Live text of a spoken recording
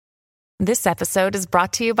This episode is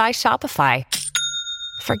brought to you by Shopify.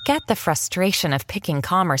 Forget the frustration of picking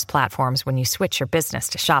commerce platforms when you switch your business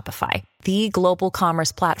to Shopify, the global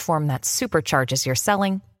commerce platform that supercharges your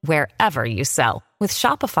selling wherever you sell. With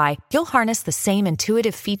Shopify, you'll harness the same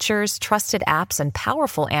intuitive features, trusted apps, and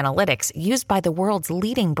powerful analytics used by the world's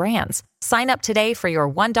leading brands. Sign up today for your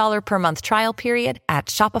 $1 per month trial period at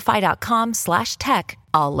shopify.com/tech,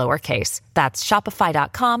 all lowercase. That's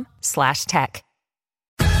shopify.com/tech.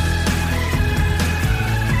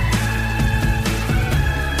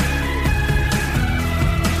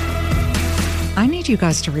 I need you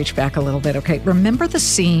guys to reach back a little bit, okay? Remember the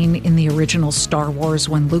scene in the original Star Wars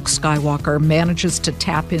when Luke Skywalker manages to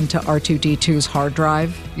tap into R2-D2's hard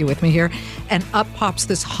drive? You with me here? And up pops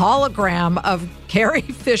this hologram of Carrie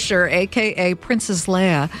Fisher, a.k.a. Princess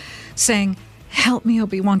Leia, saying, "Help me,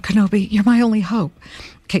 Obi-Wan Kenobi. You're my only hope."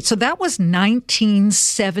 Okay, so that was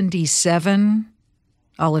 1977.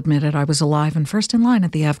 I'll admit it, I was alive and first in line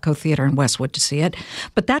at the Avco Theater in Westwood to see it.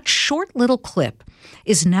 But that short little clip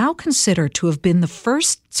is now considered to have been the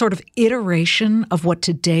first sort of iteration of what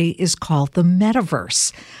today is called the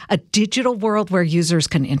Metaverse, a digital world where users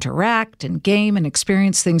can interact and game and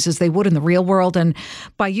experience things as they would in the real world. And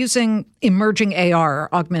by using emerging AR,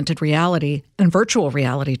 or augmented reality, and virtual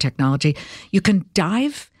reality technology, you can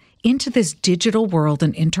dive into this digital world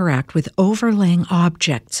and interact with overlaying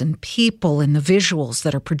objects and people and the visuals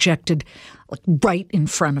that are projected right in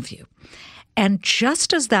front of you. And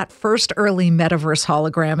just as that first early Metaverse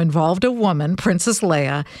hologram involved a woman, Princess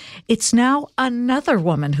Leia, it's now another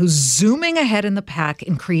woman who's zooming ahead in the pack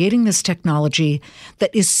in creating this technology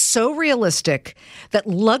that is so realistic that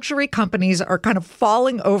luxury companies are kind of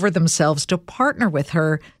falling over themselves to partner with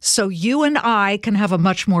her so you and I can have a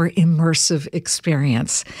much more immersive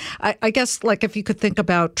experience. I guess, like, if you could think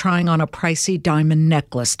about trying on a pricey diamond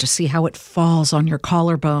necklace to see how it falls on your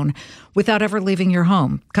collarbone without ever leaving your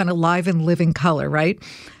home, kind of live in living color, right?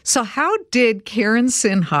 So how did Kirin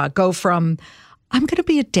Sinha go from, I'm going to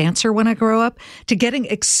be a dancer when I grow up, to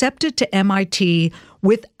getting accepted to MIT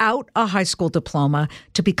without a high school diploma,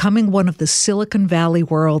 to becoming one of the Silicon Valley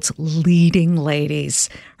world's leading ladies?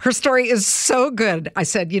 Her story is so good. I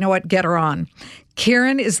said, you know what, get her on.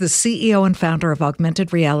 Kirin is the CEO and founder of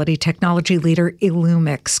augmented reality technology leader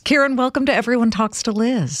Illumix. Kirin, welcome to Everyone Talks to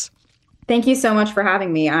Liz. Thank you so much for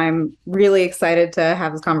having me. I'm really excited to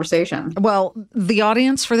have this conversation. Well, the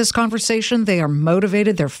audience for this conversation, they are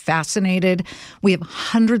motivated. They're fascinated. We have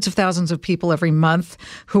hundreds of thousands of people every month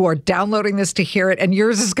who are downloading this to hear it. And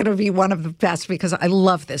yours is going to be one of the best because I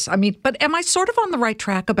love this. I mean, but am I sort of on the right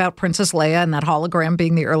track about Princess Leia and that hologram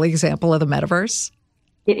being the early example of the metaverse?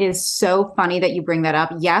 It is so funny that you bring that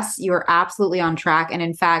up. Yes, you're absolutely on track. And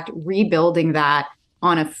in fact, rebuilding that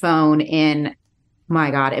on a phone in, my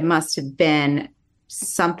God, it must have been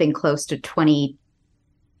something close to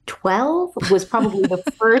 2012 was probably the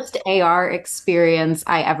first AR experience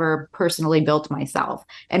I ever personally built myself,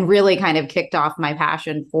 and really kind of kicked off my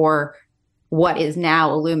passion for what is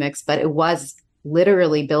now Illumix. But it was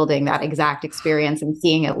literally building that exact experience and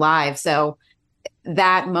seeing it live. So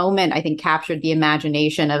that moment, I think, captured the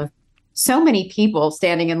imagination of so many people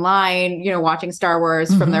standing in line, watching Star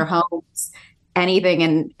Wars from their homes,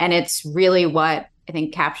 anything. And it's really what I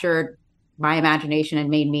think captured my imagination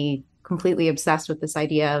and made me completely obsessed with this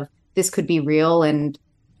idea of this could be real, and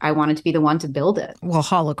I wanted to be the one to build it. Well,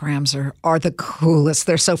 holograms are the coolest.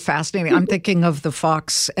 They're so fascinating. I'm thinking of the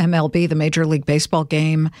Fox MLB, the Major League Baseball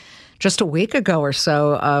game, just a week ago or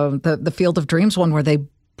so, the Field of Dreams one where they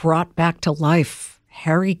brought back to life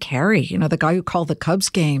Harry Carey, the guy who called the Cubs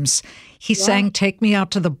games. He sang "Take Me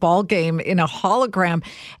Out to the Ball Game" in a hologram.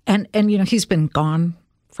 And he's been gone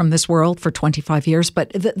from this world for 25 years, but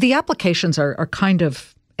the applications are kind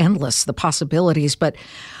of endless, the possibilities. But,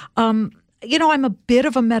 I'm a bit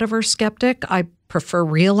of a metaverse skeptic. I prefer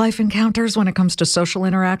real life encounters when it comes to social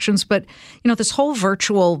interactions. But, this whole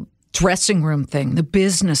virtual dressing room thing, the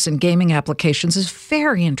business and gaming applications is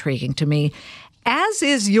very intriguing to me, as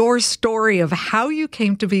is your story of how you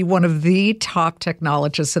came to be one of the top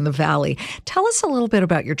technologists in the Valley. Tell us a little bit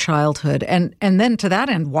about your childhood and then to that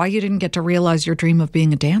end, why you didn't get to realize your dream of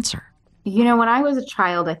being a dancer. When I was a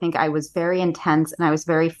child, I think I was very intense and I was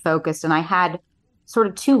very focused, and I had sort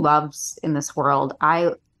of two loves in this world.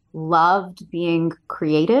 I loved being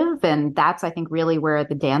creative, and that's, I think, really where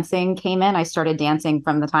the dancing came in. I started dancing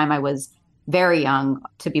from the time I was very young,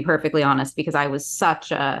 to be perfectly honest, because I was such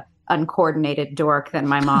a uncoordinated dork than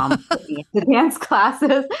my mom put me into dance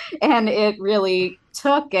classes, and it really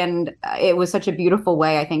took, and it was such a beautiful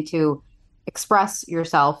way, I think, to express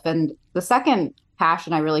yourself. And the second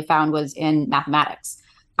passion I really found was in mathematics.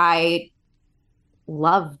 I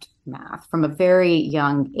loved math from a very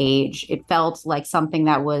young age. It felt like something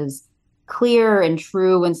that was clear and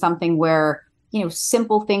true, and something where,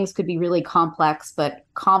 simple things could be really complex, but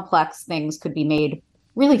complex things could be made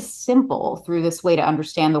really simple through this way to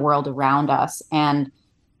understand the world around us. And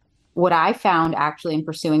what I found actually in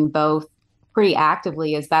pursuing both pretty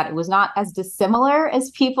actively is that it was not as dissimilar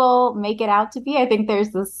as people make it out to be. I think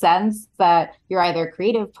there's this sense that you're either a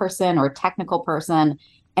creative person or a technical person.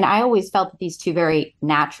 And I always felt that these two very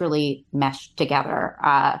naturally meshed together.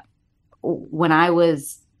 When I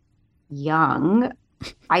was young,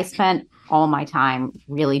 I spent all my time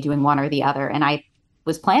really doing one or the other. And I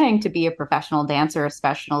was planning to be a professional dancer,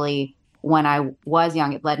 especially when I was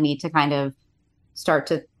young. It led me to kind of start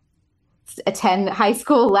to attend high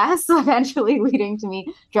school less, eventually leading to me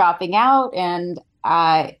dropping out. And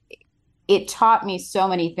it taught me so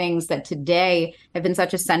many things that today have been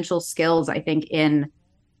such essential skills, I think, in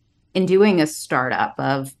doing a startup.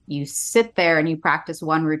 Of you sit there and you practice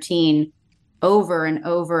one routine over and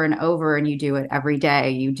over and over, and you do it every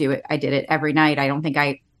day. You do it. I did it every night. I don't think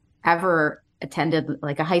I ever attended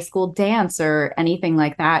like a high school dance or anything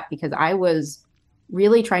like that, because I was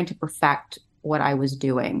really trying to perfect what I was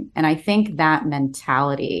doing. And I think that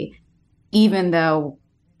mentality, even though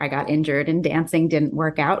I got injured and dancing didn't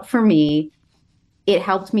work out for me, it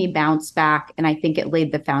helped me bounce back. And I think it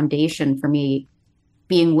laid the foundation for me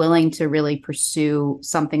being willing to really pursue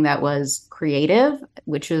something that was creative,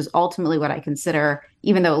 which is ultimately what I consider,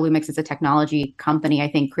 even though Illumix is a technology company,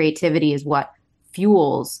 I think creativity is what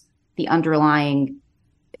fuels the underlying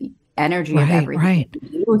energy of everything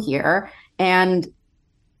we do here. And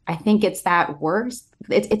I think it's that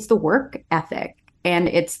it's the work ethic, and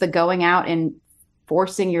it's the going out and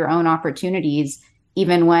forcing your own opportunities,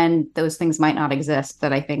 even when those things might not exist,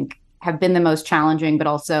 that I think have been the most challenging, but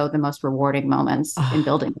also the most rewarding moments in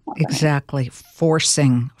building. Exactly.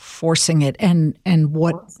 Forcing it. And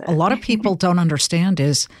what a lot of people don't understand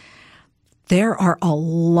is there are a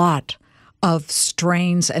lot of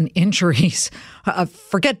strains and injuries,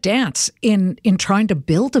 forget dance, in trying to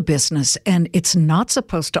build a business. And it's not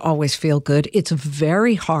supposed to always feel good. It's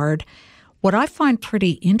very hard. What I find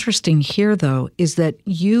pretty interesting here, though, is that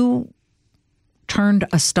you turned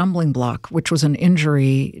a stumbling block, which was an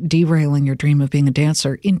injury derailing your dream of being a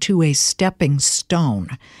dancer, into a stepping stone.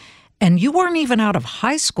 And you weren't even out of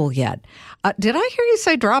high school yet. Did I hear you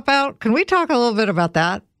say dropout? Can we talk a little bit about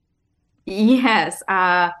that? Yes.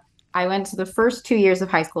 I went to the first 2 years of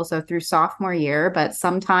high school, so through sophomore year, but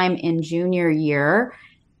sometime in junior year,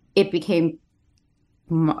 it became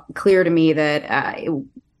clear to me that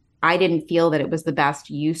I didn't feel that it was the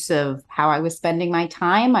best use of how I was spending my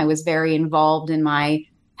time. I was very involved in my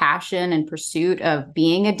passion and pursuit of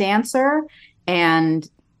being a dancer. And,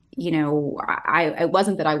 it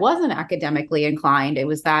wasn't that I wasn't academically inclined. It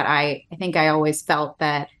was that I think I always felt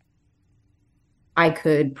that I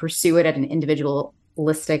could pursue it at an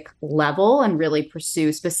individualistic level and really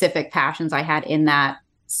pursue specific passions I had in that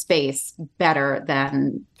space better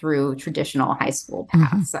than through traditional high school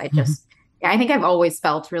paths. I think I've always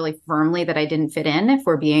felt really firmly that I didn't fit in, if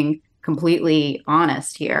we're being completely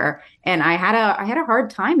honest here. And I had a hard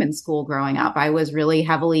time in school growing up. I was really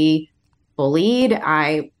heavily bullied.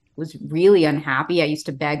 I was really unhappy. I used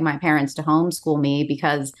to beg my parents to homeschool me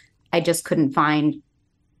because I just couldn't find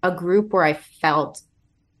a group where I felt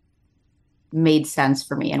made sense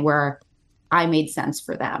for me and where I made sense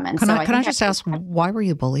for them. And can I just ask, why were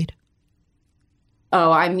you bullied?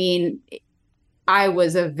 Oh, I mean, I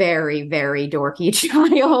was a very, very dorky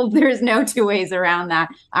child. There's no two ways around that.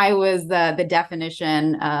 I was the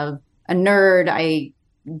definition of a nerd. I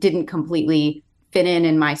didn't completely fit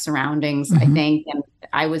in my surroundings, I think. And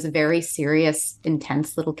I was a very serious,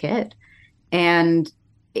 intense little kid. And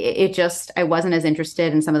I wasn't as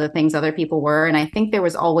interested in some of the things other people were. And I think there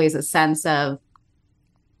was always a sense of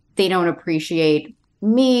they don't appreciate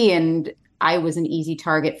me. And I was an easy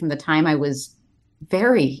target from the time I was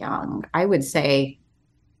very young. I would say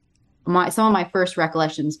some of my first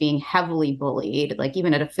recollections being heavily bullied, like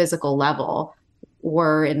even at a physical level,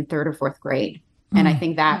 were in third or fourth grade. And I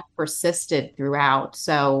think that persisted throughout.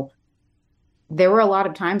 So there were a lot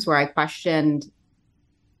of times where I questioned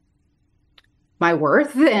my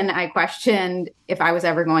worth, and I questioned if I was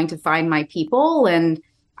ever going to find my people. And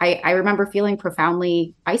I remember feeling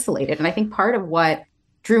profoundly isolated. And I think part of what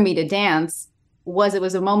drew me to dance was it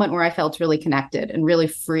was a moment where I felt really connected and really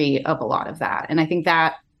free of a lot of that. And I think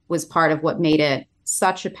that was part of what made it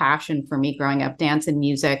such a passion for me growing up. Dance and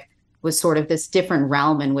music was sort of this different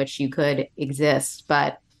realm in which you could exist.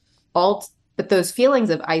 But those feelings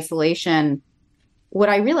of isolation, what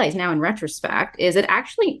I realize now in retrospect is it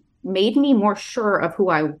actually made me more sure of who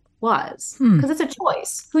I was, because it's a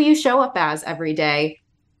choice. Who you show up as every day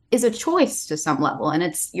is a choice to some level. And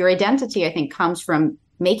it's your identity, I think, comes from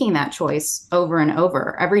making that choice over and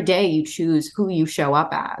over. Every day you choose who you show up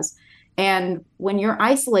as. And when you're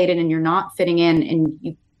isolated and you're not fitting in and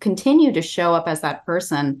you continue to show up as that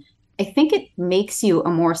person, I think it makes you a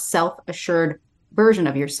more self-assured version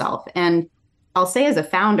of yourself. And I'll say, as a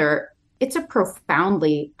founder, it's a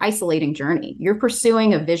profoundly isolating journey. You're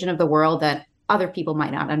pursuing a vision of the world that other people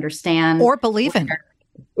might not understand or believe in.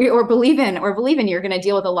 Or believe in. You're going to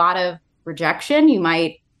deal with a lot of rejection. You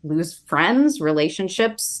might lose friends,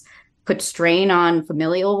 relationships, put strain on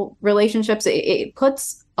familial relationships. It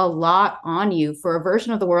puts a lot on you for a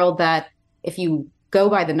version of the world that, if you go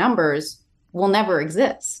by the numbers, will never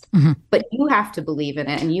exist. Mm-hmm. But you have to believe in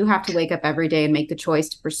it, and you have to wake up every day and make the choice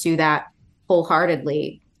to pursue that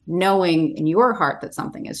wholeheartedly, knowing in your heart that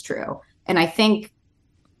something is true. And I think,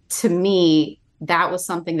 to me, that was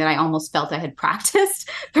something that I almost felt I had practiced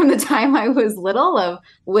from the time I was little, of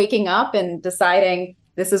waking up and deciding,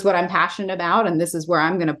 this is what I'm passionate about, and this is where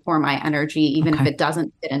I'm going to pour my energy, even if it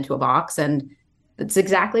doesn't fit into a box. And it's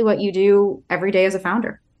exactly what you do every day as a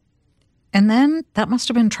founder. And then that must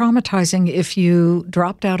have been traumatizing if you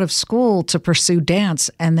dropped out of school to pursue dance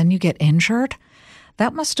and then you get injured.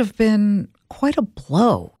 That must have been quite a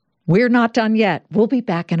blow. We're not done yet. We'll be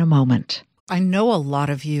back in a moment. I know a lot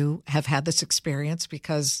of you have had this experience,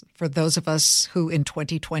 because for those of us who in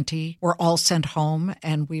 2020 were all sent home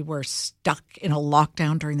and we were stuck in a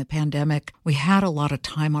lockdown during the pandemic, we had a lot of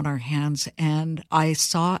time on our hands. And I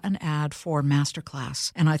saw an ad for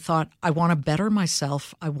Masterclass and I thought, I want to better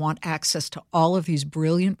myself. I want access to all of these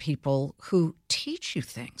brilliant people who teach you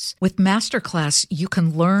things. With Masterclass, you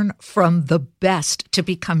can learn from the best to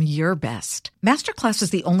become your best. Masterclass is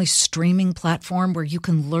the only streaming platform where you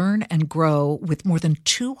can learn and grow with more than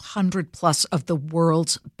 200 plus of the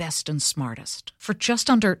world's best and smartest. For just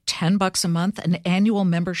under $10 a month, an annual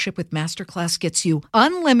membership with Masterclass gets you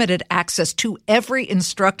unlimited access to every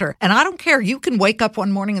instructor. And I don't care. You can wake up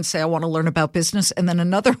one morning and say, I want to learn about business. And then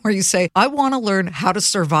another where you say, I want to learn how to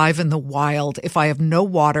survive in the wild if I have no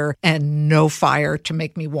water and no fire to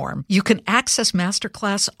make me warm. You can access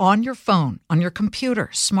Masterclass on your phone, on your computer,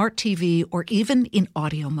 smart TV, or even in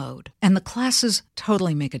audio mode. And the classes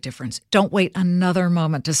totally make a difference. Don't wait another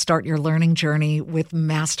moment to start your learning journey with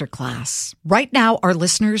Masterclass. Right now, our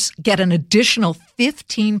listeners get an additional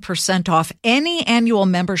 15% off any annual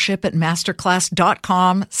membership at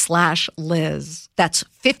masterclass.com/Liz. That's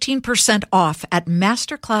 15% off at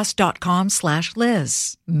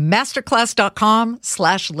masterclass.com/Liz.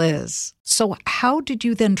 Masterclass.com/Liz. So how did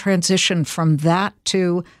you then transition from that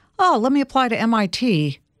to, let me apply to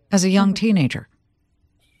MIT as a young teenager?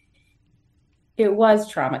 It was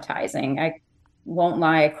traumatizing. I won't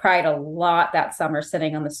lie. I cried a lot that summer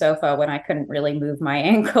sitting on the sofa when I couldn't really move my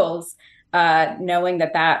ankles, knowing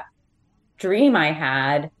that dream I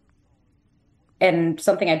had and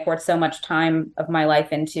something I'd poured so much time of my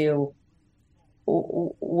life into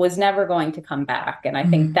was never going to come back. And I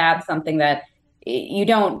think that's something that you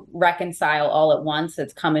don't reconcile all at once.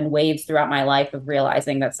 It's come in waves throughout my life of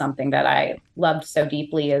realizing that something that I loved so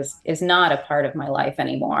deeply is not a part of my life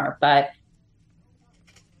anymore. But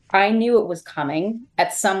I knew it was coming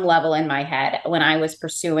at some level in my head when I was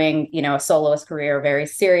pursuing, a soloist career very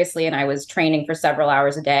seriously, and I was training for several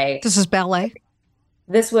hours a day. This is ballet?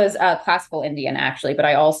 This was classical Indian, actually, but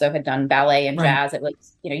I also had done ballet and jazz. It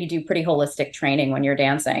was, you do pretty holistic training when you're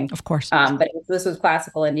dancing. Of course. But this was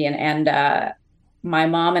classical Indian. And my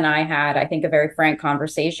mom and I had, I think, a very frank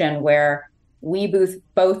conversation where we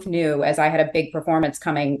both knew, as I had a big performance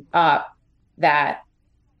coming up, that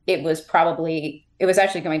it was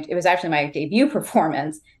actually my debut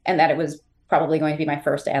performance, and that it was probably going to be my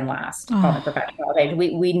first and last on the professional stage.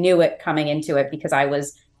 We knew it coming into it, because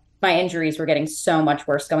my injuries were getting so much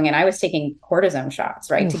worse going in. I was taking cortisone shots,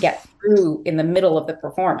 to get through in the middle of the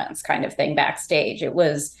performance kind of thing backstage. It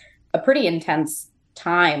was a pretty intense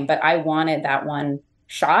time, but I wanted that one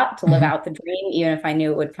shot to live out the dream, even if I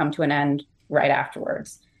knew it would come to an end right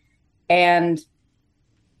afterwards. And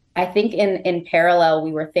I think in parallel,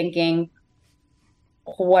 we were thinking,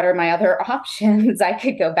 what are my other options? I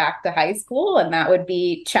could go back to high school, and that would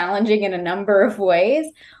be challenging in a number of ways,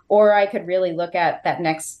 or I could really look at that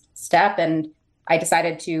next step. And I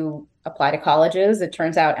decided to apply to colleges. It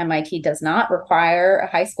turns out MIT does not require a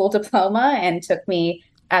high school diploma, and took me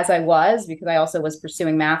as I was, because I also was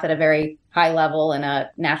pursuing math at a very high level and a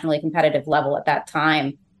nationally competitive level at that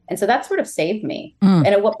time. And so that sort of saved me. And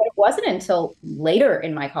it wasn't until later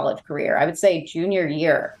in my college career, I would say junior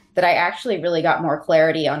year, that I actually really got more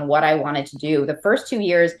clarity on what I wanted to do. The first 2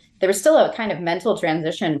 years, there was still a kind of mental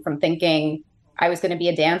transition from thinking I was going to be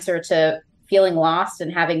a dancer to feeling lost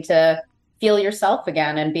and having to feel yourself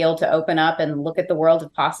again and be able to open up and look at the world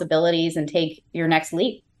of possibilities and take your next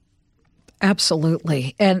leap.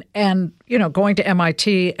 Absolutely. And going to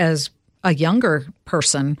MIT as a younger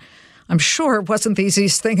person, I'm sure it wasn't the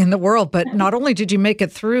easiest thing in the world, but not only did you make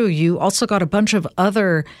it through, you also got a bunch of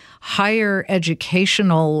other higher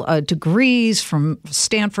educational degrees from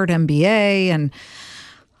Stanford MBA. And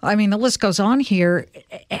I mean, the list goes on here.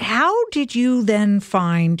 How did you then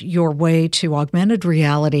find your way to augmented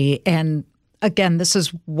reality? And again, this is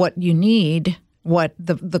what you need, what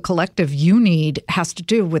the collective you need has to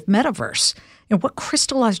do with Metaverse. And what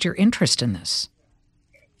crystallized your interest in this?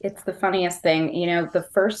 It's the funniest thing. The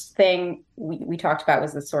first thing we talked about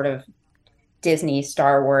was this sort of Disney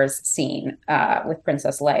Star Wars scene with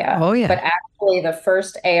Princess Leia. Oh, yeah. But actually, the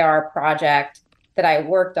first AR project that I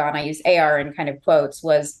worked on, I use AR in kind of quotes,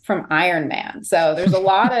 was from Iron Man. So there's a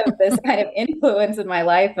lot of this kind of influence in my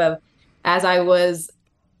life of, as I was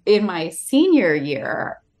in my senior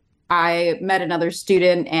year, I met another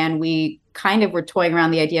student and we kind of were toying around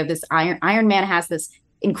the idea of this Iron Man has this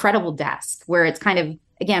incredible desk where it's kind of,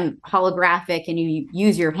 again, holographic, and you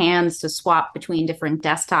use your hands to swap between different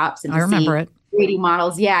desktops and I remember see it. 3D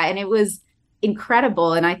models. Yeah. And it was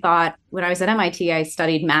incredible. And I thought, when I was at MIT, I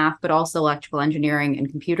studied math, but also electrical engineering and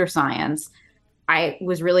computer science. I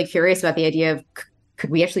was really curious about the idea of,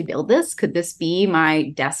 could we actually build this? Could this be my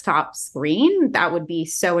desktop screen? That would be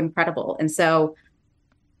so incredible. And so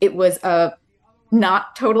it was a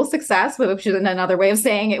not total success, which is another way of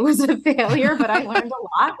saying it was a failure, but I learned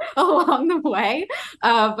a lot along the way.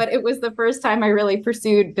 But it was the first time I really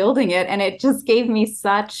pursued building it. And it just gave me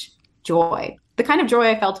such joy. The kind of joy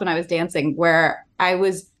I felt when I was dancing, where I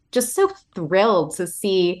was just so thrilled to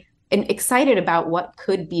see and excited about what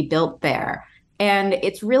could be built there. And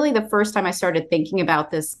it's really the first time I started thinking about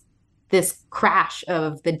this crash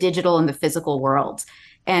of the digital and the physical worlds.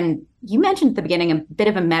 And you mentioned at the beginning a bit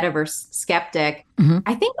of a metaverse skeptic. Mm-hmm.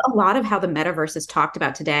 I think a lot of how the metaverse is talked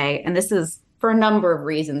about today, and this is for a number of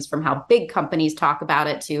reasons, from how big companies talk about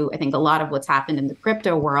it to, I think, a lot of what's happened in the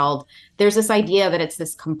crypto world, there's this idea that it's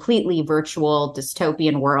this completely virtual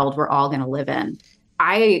dystopian world we're all going to live in.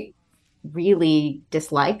 I really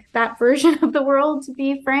dislike that version of the world, to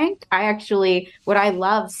be frank. What I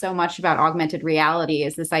love so much about augmented reality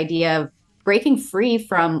is this idea of breaking free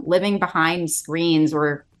from living behind screens,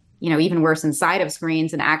 or, even worse, inside of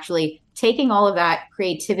screens, and actually taking all of that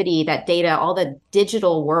creativity, that data, all the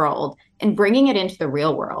digital world, and bringing it into the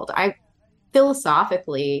real world. I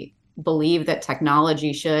philosophically believe that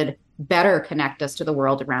technology should better connect us to the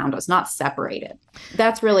world around us, not separate it.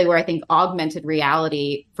 That's really where I think augmented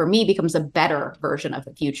reality, for me, becomes a better version of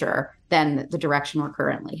the future than the direction we're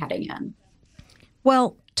currently heading in.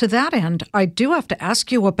 Well, to that end, I do have to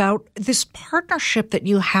ask you about this partnership that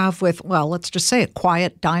you have with, well, let's just say it,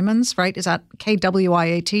 Quiet Diamonds, right? Is that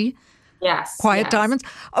KWIAT? Yes. Quiet yes. Diamonds?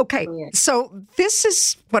 Okay, so this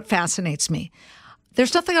is what fascinates me.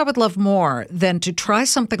 There's nothing I would love more than to try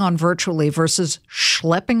something on virtually versus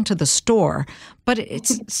schlepping to the store. But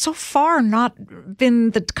it's so far not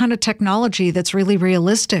been the kind of technology that's really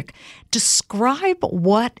realistic. Describe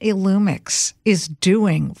what Illumix is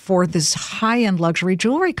doing for this high-end luxury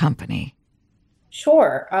jewelry company.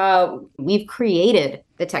 Sure. We've created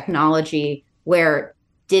the technology where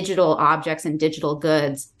digital objects and digital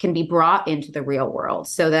goods can be brought into the real world,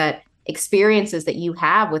 so that experiences that you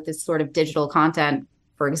have with this sort of digital content,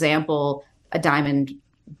 for example, a diamond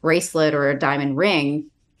bracelet or a diamond ring,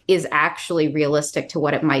 is actually realistic to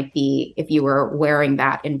what it might be if you were wearing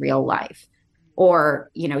that in real life. Or,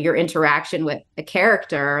 your interaction with a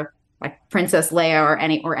character like Princess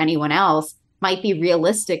Leia or anyone else might be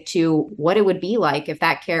realistic to what it would be like if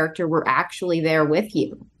that character were actually there with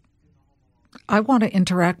you. I want to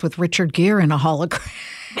interact with Richard Gere in a hologram.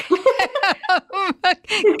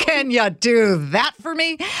 Can you do that for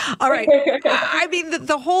me? All right. I mean,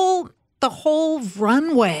 the whole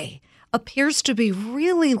runway appears to be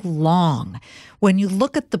really long when you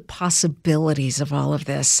look at the possibilities of all of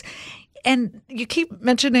this. And you keep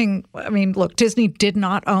mentioning, I mean, look, Disney did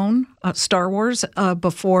not own Star Wars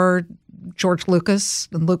before George Lucas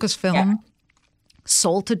and Lucasfilm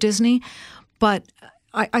sold to Disney. But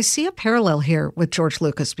I see a parallel here with George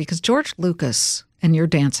Lucas, because George Lucas, and you're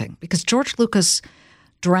dancing, because George Lucas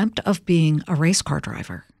dreamt of being a race car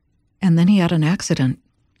driver. And then he had an accident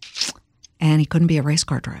and he couldn't be a race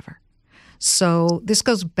car driver. So this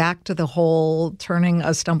goes back to the whole turning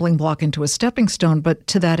a stumbling block into a stepping stone. But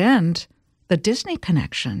to that end, the Disney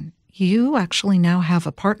connection, you actually now have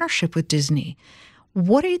a partnership with Disney.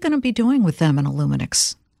 What are you going to be doing with them in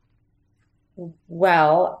Illumix?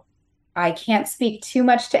 Well, I can't speak too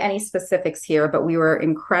much to any specifics here, but we were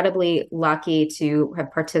incredibly lucky to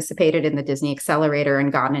have participated in the Disney Accelerator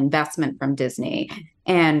and gotten investment from Disney.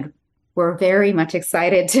 And we're very much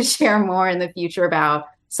excited to share more in the future about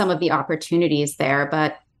some of the opportunities there.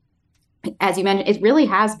 But as you mentioned, it really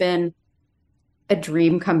has been a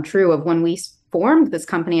dream come true of when we formed this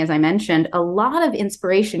company. As I mentioned, a lot of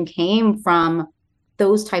inspiration came from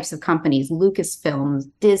those types of companies, Lucasfilms,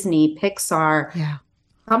 Disney, Pixar. Yeah.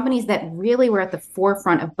 Companies that really were at the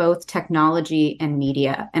forefront of both technology and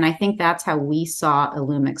media. And I think that's how we saw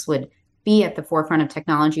Illumix would be at the forefront of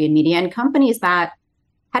technology and media, and companies that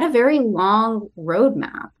had a very long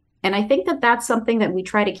roadmap. And I think that that's something that we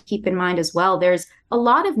try to keep in mind as well. There's a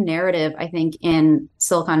lot of narrative, I think, in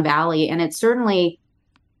Silicon Valley, and it's certainly,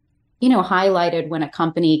 highlighted when a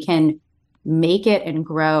company can make it and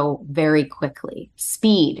grow very quickly.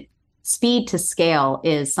 Speed to scale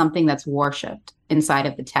is something that's worshipped inside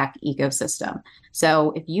of the tech ecosystem.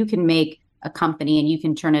 So if you can make a company and you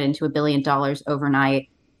can turn it into $1 billion overnight,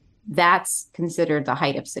 that's considered the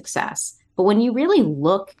height of success. But when you really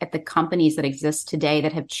look at the companies that exist today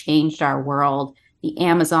that have changed our world, the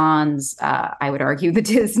Amazons, I would argue the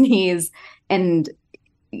Disneys, and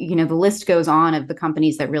the list goes on of the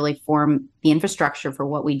companies that really form the infrastructure for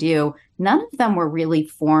what we do, none of them were really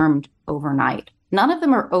formed overnight. None of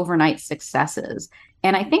them are overnight successes.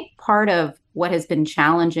 And I think part of what has been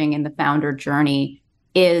challenging in the founder journey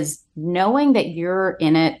is knowing that you're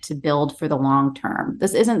in it to build for the long term.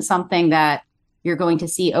 This isn't something that you're going to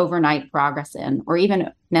see overnight progress in, or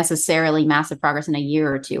even necessarily massive progress in a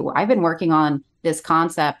year or two. I've been working on this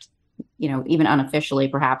concept, even unofficially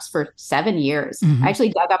perhaps, for 7 years. Mm-hmm. I actually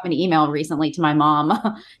dug up an email recently to my mom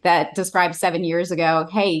that described 7 years ago,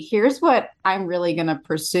 hey, here's what I'm really going to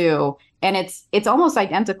pursue. And it's almost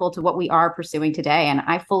identical to what we are pursuing today. And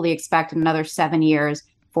I fully expect in another 7 years,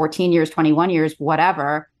 14 years, 21 years,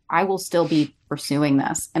 whatever, I will still be pursuing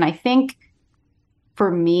this. And I think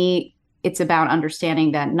for me, it's about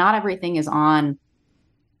understanding that not everything is on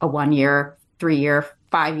a 1 year, 3 year,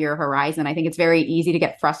 5 year horizon. I think it's very easy to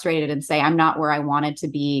get frustrated and say, I'm not where I wanted to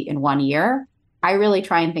be in 1 year. I really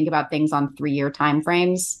try and think about things on 3-year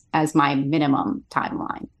timeframes as my minimum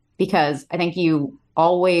timeline, because I think you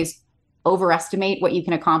always overestimate what you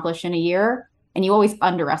can accomplish in a year, and you always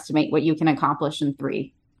underestimate what you can accomplish in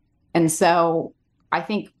 3. And so I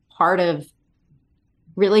think part of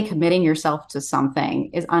really committing yourself to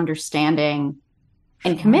something is understanding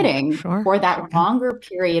and committing for that longer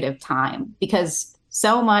period of time, because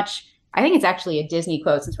so much, I think it's actually a Disney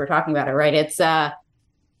quote since we're talking about it, right? It's the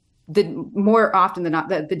more often than not,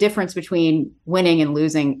 the difference between winning and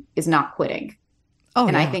losing is not quitting. Oh,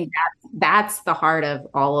 and yeah. I think that's the heart of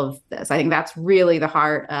all of this. I think that's really the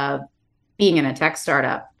heart of being in a tech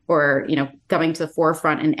startup, or, coming to the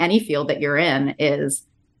forefront in any field that you're in, is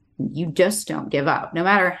you just don't give up. No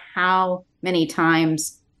matter how many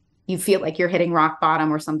times you feel like you're hitting rock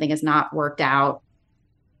bottom or something has not worked out,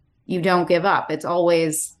 you don't give up. It's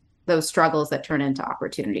always those struggles that turn into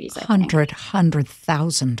opportunities.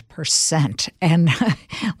 100,000%. And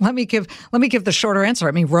let me give the shorter answer.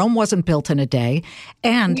 I mean, Rome wasn't built in a day.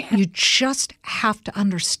 And you just have to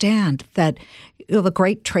understand that the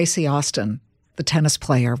great Tracy Austin, the tennis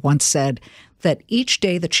player, once said that each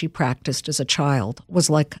day that she practiced as a child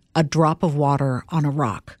was like a drop of water on a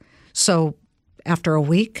rock. So after a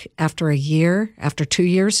week, after a year, after 2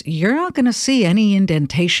 years, you're not going to see any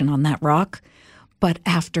indentation on that rock. But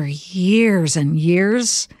after years and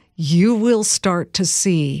years, you will start to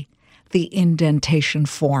see the indentation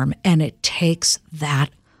form, and it takes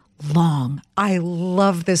that long. I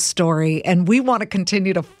love this story, and we want to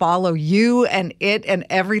continue to follow you and it and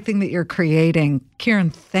everything that you're creating.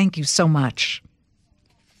 Kirin, thank you so much.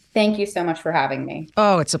 Thank you so much for having me.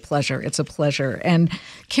 Oh, it's a pleasure. It's a pleasure. And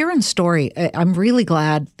Kirin's story, I'm really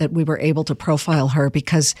glad that we were able to profile her,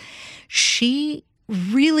 because she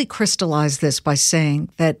really crystallized this by saying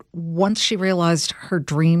that once she realized her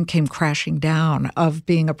dream came crashing down of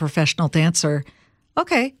being a professional dancer,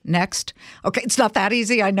 okay, next. Okay, it's not that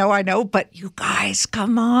easy. I know. But you guys,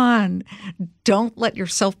 come on. Don't let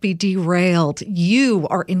yourself be derailed. You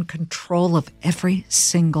are in control of every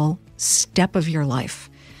single step of your life.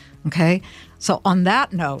 Okay? So on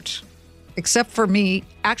that note, except for me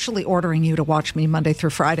actually ordering you to watch me Monday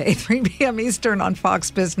through Friday, 3 p.m. Eastern on Fox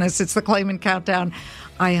Business, it's the Clayman Countdown.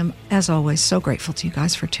 I am, as always, so grateful to you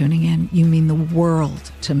guys for tuning in. You mean the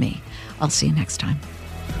world to me. I'll see you next time.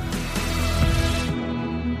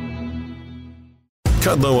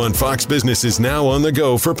 Kudlow on Fox Business is now on the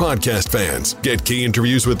go for podcast fans. Get key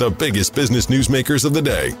interviews with the biggest business newsmakers of the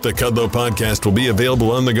day. The Kudlow podcast will be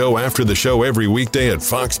available on the go after the show every weekday at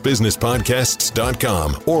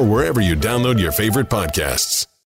foxbusinesspodcasts.com or wherever you download your favorite podcasts.